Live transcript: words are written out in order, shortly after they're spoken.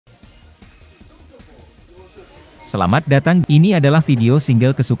Selamat datang, ini adalah video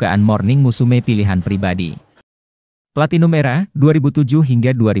single kesukaan Morning Musume pilihan pribadi. Platinum Era, 2007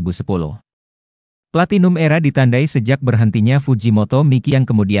 hingga 2010. Platinum Era ditandai sejak berhentinya Fujimoto Miki yang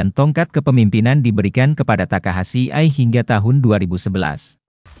kemudian tongkat kepemimpinan diberikan kepada Takahashi Ai hingga tahun 2011.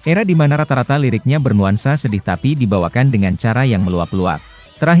 Era di mana rata-rata liriknya bernuansa sedih tapi dibawakan dengan cara yang meluap-luap.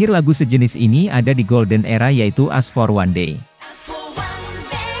 Terakhir lagu sejenis ini ada di Golden Era yaitu As for One Day.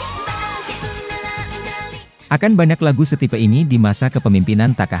 Akan banyak lagu setipe ini di masa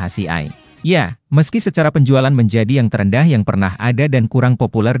kepemimpinan Takahashi Ai. Ya, meski secara penjualan menjadi yang terendah yang pernah ada dan kurang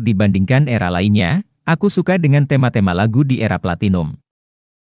populer dibandingkan era lainnya, aku suka dengan tema-tema lagu di era Platinum.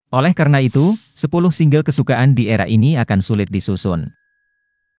 Oleh karena itu, 10 single kesukaan di era ini akan sulit disusun.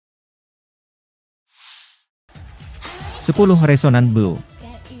 10 Resonant Blue.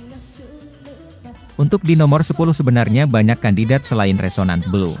 Untuk di nomor 10 sebenarnya banyak kandidat selain Resonant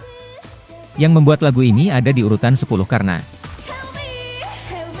Blue. Yang membuat lagu ini ada di urutan 10 karena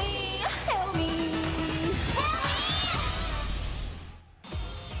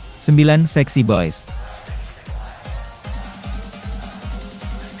 9 Sexy Boys.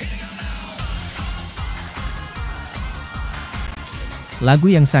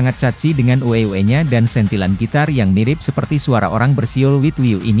 Lagu yang sangat catchy dengan ue-ue-nya dan sentilan gitar yang mirip seperti suara orang bersiul with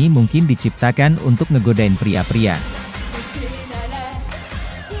you ini mungkin diciptakan untuk ngegodain pria-pria.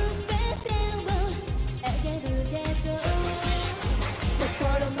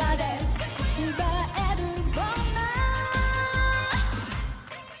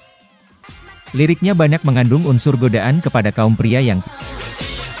 Liriknya banyak mengandung unsur godaan kepada kaum pria yang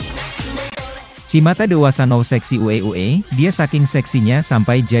Cimata dewasa no seksi ue-ue, dia saking seksinya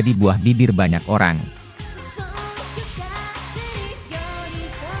sampai jadi buah bibir banyak orang.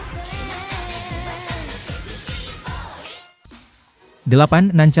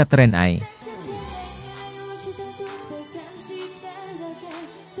 Delapan Nancat Ren'ai.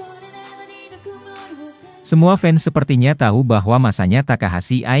 Semua fans sepertinya tahu bahwa masanya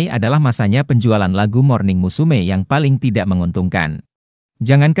Takahashi Ai adalah masanya penjualan lagu Morning Musume yang paling tidak menguntungkan.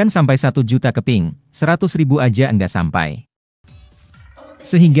 Jangankan sampai 1 juta keping, 100.000 aja enggak sampai.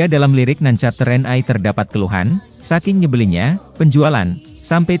 Sehingga dalam lirik Nancat Ren'ai terdapat keluhan, saking nyebelinnya, penjualan,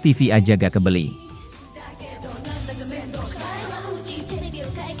 sampai TV aja gak kebeli.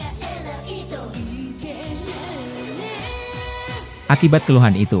 Akibat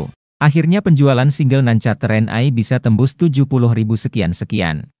keluhan itu, akhirnya penjualan single Nancat Ren'ai bisa tembus 70.000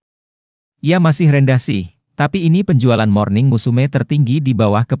 sekian-sekian. Ya masih rendah sih, tapi ini penjualan Morning Musume tertinggi di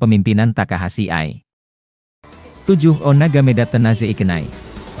bawah kepemimpinan Takahashi Ai. 7 Onagameda Tenaze Ikenai.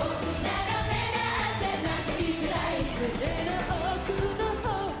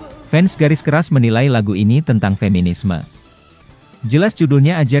 Fans garis keras menilai lagu ini tentang feminisme. Jelas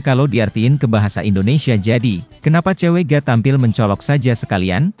judulnya aja kalau diartiin ke bahasa Indonesia jadi, kenapa cewek gak tampil mencolok saja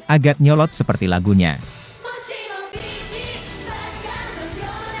sekalian, agak nyolot seperti lagunya.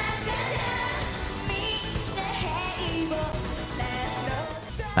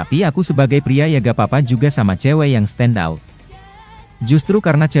 Tapi aku sebagai pria ya gak apa-apa juga sama cewek yang stand out. Justru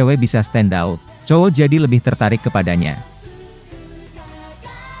karena cewek bisa stand out, cowok jadi lebih tertarik kepadanya.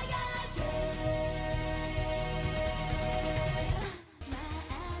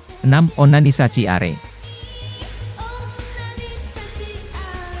 6 Onanisachi Are.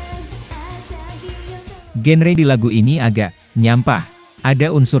 Genre di lagu ini agak nyampah,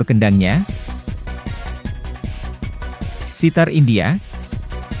 ada unsur kendangnya, sitar India,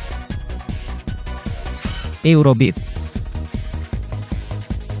 Eurobeat,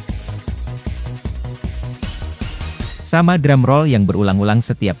 sama drum roll yang berulang-ulang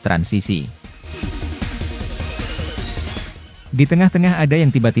setiap transisi. Di tengah-tengah ada yang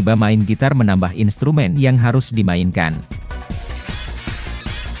tiba-tiba main gitar menambah instrumen yang harus dimainkan.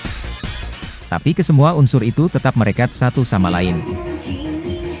 Tapi kesemua unsur itu tetap merekat satu sama lain.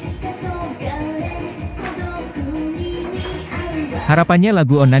 Harapannya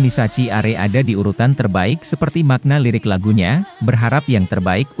lagu Onanisachi Are ada di urutan terbaik seperti makna lirik lagunya, berharap yang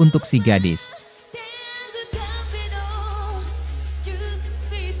terbaik untuk si gadis.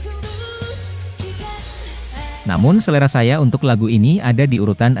 Namun selera saya untuk lagu ini ada di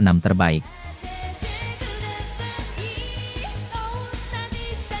urutan 6 terbaik.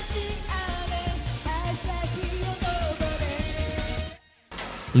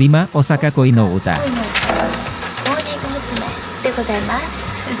 5 Osaka Koi no Uta.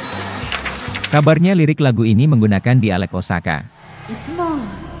 Kabarnya lirik lagu ini menggunakan dialek Osaka.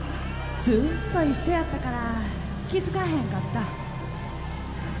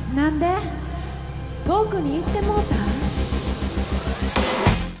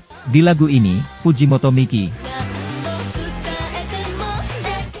 Di lagu ini, Fujimoto Miki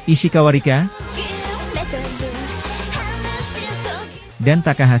Ishikawa Rika dan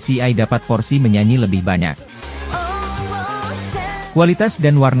Takahashi Ai dapat porsi menyanyi lebih banyak. Kualitas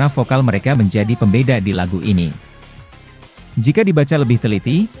dan warna vokal mereka menjadi pembeda di lagu ini. Jika dibaca lebih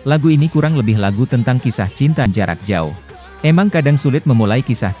teliti, lagu ini kurang lebih lagu tentang kisah cinta jarak jauh. Emang kadang sulit memulai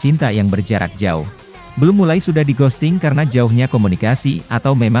kisah cinta yang berjarak jauh. Belum mulai sudah di-ghosting karena jauhnya komunikasi,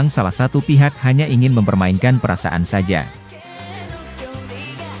 atau memang salah satu pihak hanya ingin mempermainkan perasaan saja.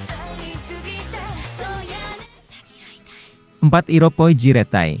 Empat Iropoi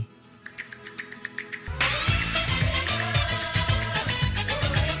Ren'ai.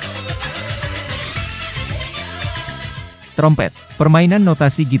 Trompet, permainan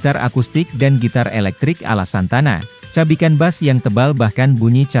notasi gitar akustik dan gitar elektrik ala Santana, cabikan bass yang tebal bahkan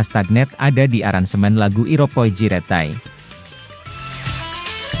bunyi castagnet ada di aransemen lagu Iropoi Ren'ai.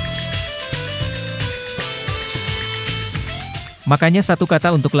 Makanya satu kata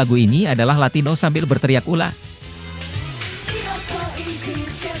untuk lagu ini adalah Latino sambil berteriak ula.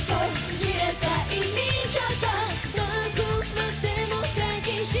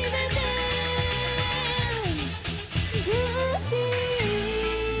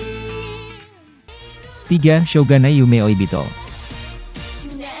 Tiga Shogunai Yume Oibito.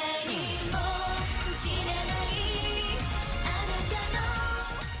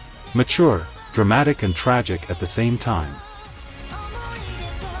 Mature, dramatic and tragic at the same time.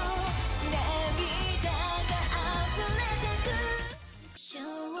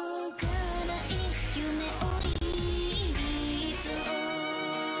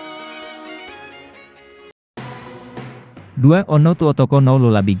 Dua Ono to Otoko no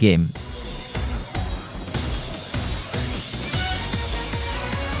Lullaby Game.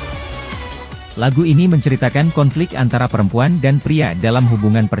 Lagu ini menceritakan konflik antara perempuan dan pria dalam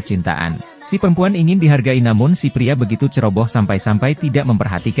hubungan percintaan. Si perempuan ingin dihargai namun si pria begitu ceroboh sampai-sampai tidak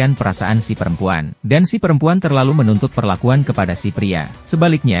memperhatikan perasaan si perempuan. Dan si perempuan terlalu menuntut perlakuan kepada si pria.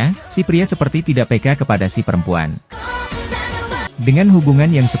 Sebaliknya, si pria seperti tidak peka kepada si perempuan. Dengan hubungan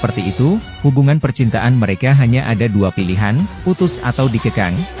yang seperti itu, hubungan percintaan mereka hanya ada dua pilihan, putus atau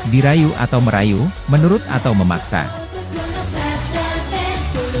dikekang, dirayu atau merayu, menurut atau memaksa.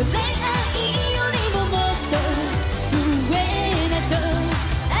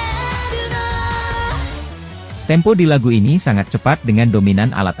 Tempo di lagu ini sangat cepat dengan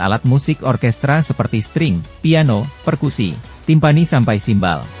dominan alat-alat musik orkestra seperti string, piano, perkusi, timpani sampai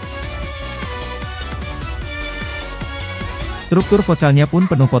simbal. Struktur vokalnya pun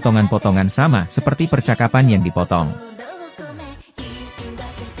penuh potongan-potongan sama seperti percakapan yang dipotong.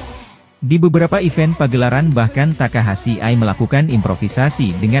 Di beberapa event pagelaran bahkan Takahashi Ai melakukan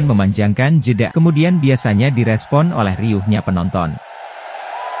improvisasi dengan memanjangkan jeda kemudian biasanya direspon oleh riuhnya penonton.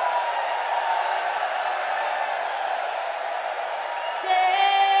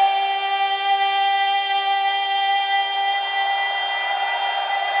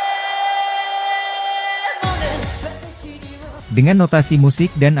 Dengan notasi musik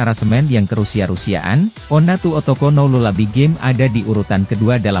dan aransemen yang kerusia-rusiaan, Onna to Otoko no Lullaby Game ada di urutan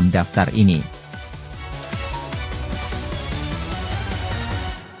kedua dalam daftar ini.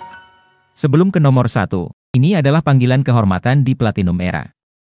 Sebelum ke nomor 1, ini adalah panggilan kehormatan di Platinum Era.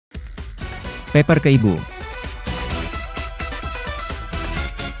 Paper ke Ibu.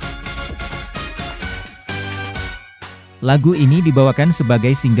 Lagu ini dibawakan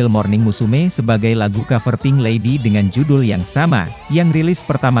sebagai single Morning Musume sebagai lagu cover Pink Lady dengan judul yang sama, yang rilis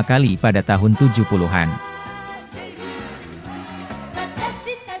pertama kali pada tahun 70-an.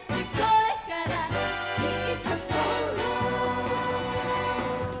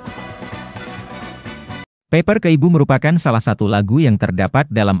 Paper ke Ibu merupakan salah satu lagu yang terdapat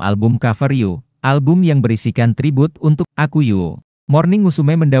dalam album Cover You, album yang berisikan tribut untuk Aku You. Morning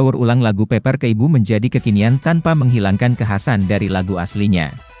Musume mendaur ulang lagu Paper ke Ibu menjadi kekinian tanpa menghilangkan kekhasan dari lagu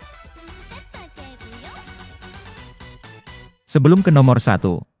aslinya. Sebelum ke nomor 1,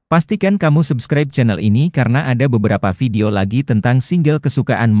 pastikan kamu subscribe channel ini karena ada beberapa video lagi tentang single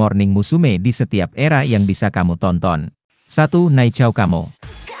kesukaan Morning Musume di setiap era yang bisa kamu tonton. 1. Naichao Kamo.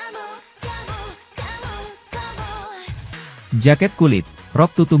 Jaket kulit,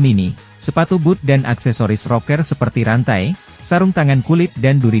 rok tutu mini, sepatu boot dan aksesoris rocker seperti rantai, sarung tangan kulit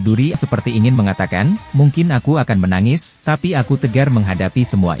dan duri-duri seperti ingin mengatakan, mungkin aku akan menangis, tapi aku tegar menghadapi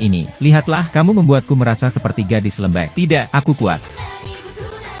semua ini. Lihatlah, kamu membuatku merasa seperti gadis lembek. Tidak, aku kuat.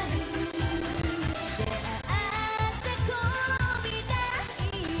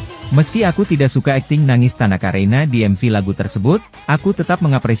 Meski aku tidak suka akting nangis Tanaka Reina di MV lagu tersebut, aku tetap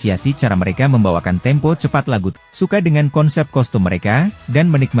mengapresiasi cara mereka membawakan tempo cepat lagu, suka dengan konsep kostum mereka, dan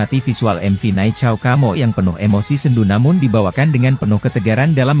menikmati visual MV Nai Chao Kamo yang penuh emosi sendu namun dibawakan dengan penuh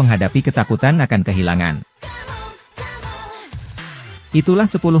ketegaran dalam menghadapi ketakutan akan kehilangan. Itulah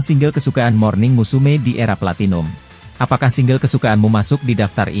 10 single kesukaan Morning Musume di era Platinum. Apakah single kesukaanmu masuk di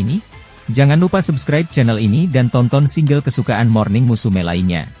daftar ini? Jangan lupa subscribe channel ini dan tonton single kesukaan Morning Musume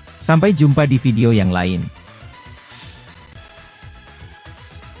lainnya. Sampai jumpa di video yang lain.